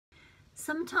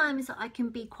Sometimes I can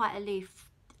be quite aloof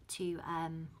to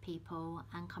people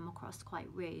and come across quite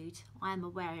rude. I am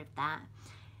aware of that.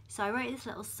 So I wrote this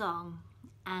little song,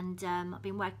 and I've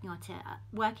been working on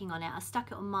it. I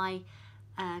stuck it on my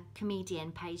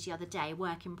comedian page the other day,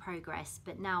 work in progress,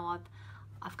 but now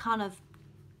I've kind of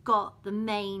got the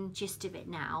main gist of it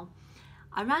now.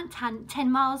 I ran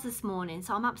 10 miles this morning,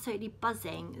 so I'm absolutely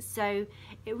buzzing. So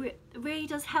it really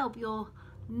does help your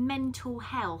mental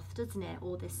health, doesn't it?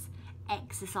 All this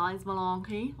exercise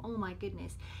malarkey. Oh my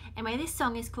goodness. Anyway, this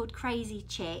song is called Crazy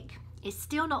Chick. It's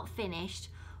still not finished,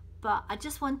 but I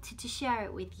just wanted to share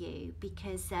it with you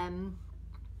because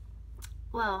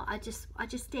well, I just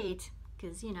did,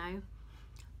 because you know,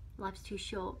 life's too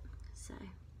short. So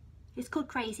it's called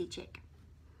Crazy Chick.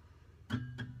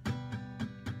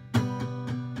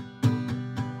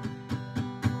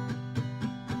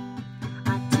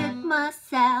 I took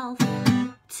myself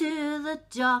to the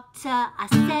doctor. I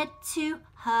said to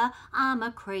her, I'm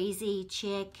a crazy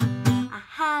chick. I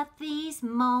have these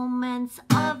moments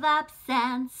of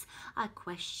absence. I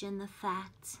question the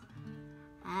fact,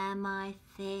 am I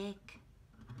thick?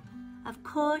 Of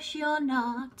course you're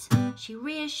not. She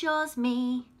reassures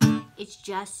me, it's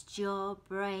just your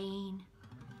brain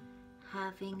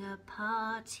having a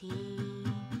party.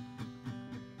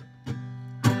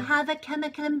 I have a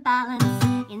chemical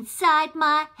imbalance inside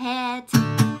my head.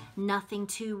 Nothing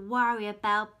to worry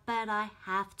about, but I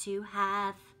have to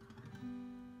have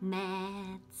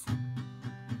meds.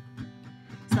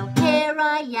 So here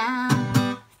I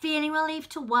am, feeling relieved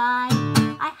to why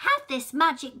I have this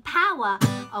magic power.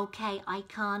 Okay, I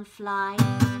can't fly,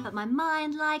 but my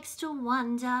mind likes to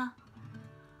wonder.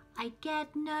 I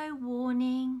get no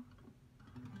warning.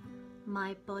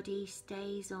 My body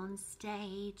stays on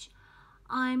stage.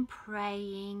 I'm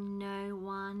praying no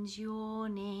one's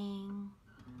yawning.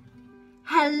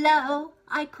 Hello,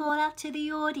 I call out to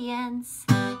the audience.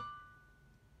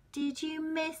 Did you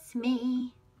miss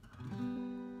me?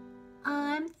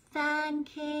 I'm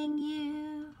thanking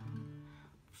you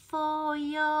for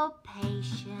your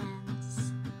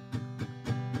patience.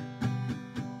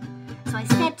 So I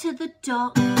said to the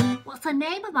doc, what's the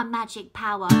name of my magic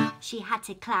power? She had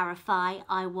to clarify,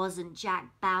 I wasn't Jack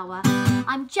Bauer.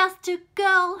 I'm just a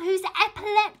girl who's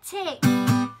epileptic.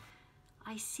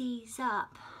 I seize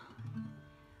up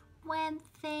when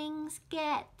things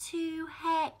get too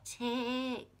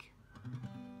hectic.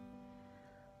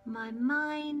 My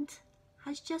mind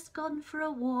has just gone for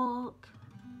a walk,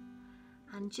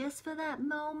 and just for that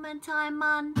moment I'm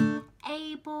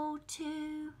unable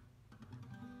to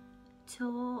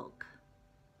talk.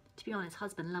 To be honest,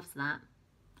 husband loves that.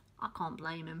 I can't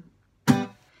blame him.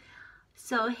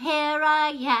 So here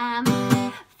I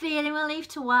am, feeling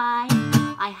relieved to why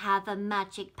I have a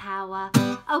magic power.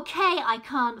 Okay, I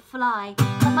can't fly,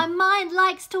 but my mind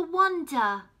likes to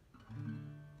wander.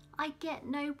 I get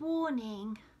no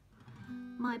warning.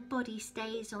 My body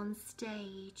stays on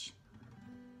stage.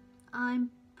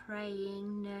 I'm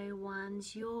praying no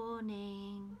one's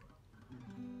yawning.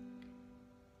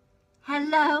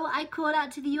 Hello, I call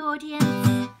out to the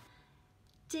audience.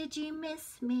 Did you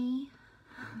miss me?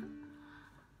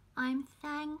 I'm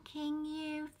thanking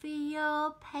you for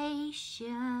your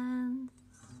patience.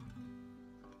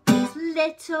 These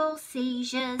little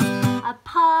seizures are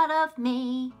part of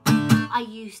me. I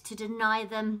used to deny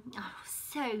them. Oh,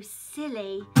 so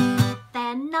silly.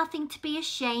 They're nothing to be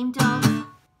ashamed of,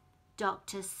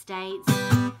 doctor states.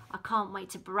 I can't wait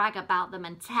to brag about them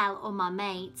and tell all my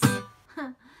mates.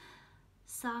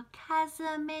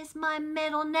 Sarcasm is my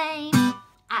middle name.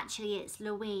 Actually, it's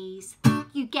Louise.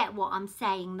 You get what I'm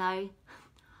saying, though.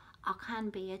 I can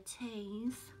be a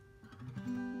tease.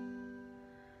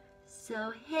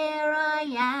 So here I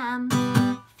am,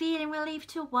 feeling relieved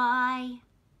to why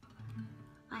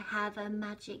I have a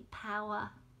magic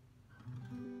power.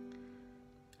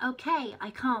 Okay,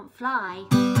 I can't fly,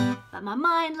 but my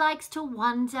mind likes to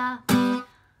wander.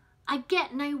 I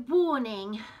get no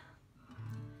warning,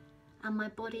 and my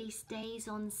body stays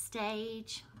on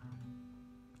stage.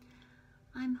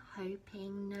 I'm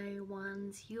hoping no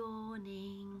one's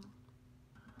yawning.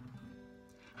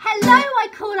 Hello, I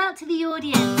call out to the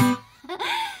audience.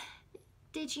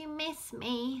 Did you miss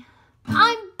me?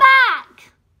 I'm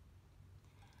back!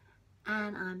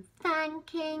 And I'm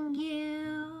thanking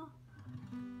you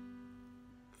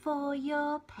for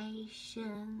your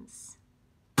patience.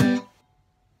 Yay!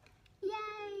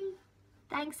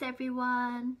 Thanks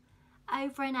everyone.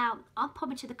 Over and out. I'm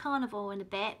popping to the carnival in a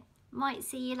bit. Might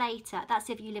see you later. That's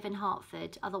if you live in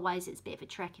Hertford. Otherwise it's a bit of a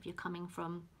trek if you're coming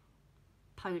from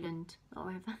Poland or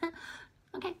wherever.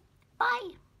 Okay, bye.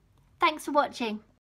 Thanks for watching.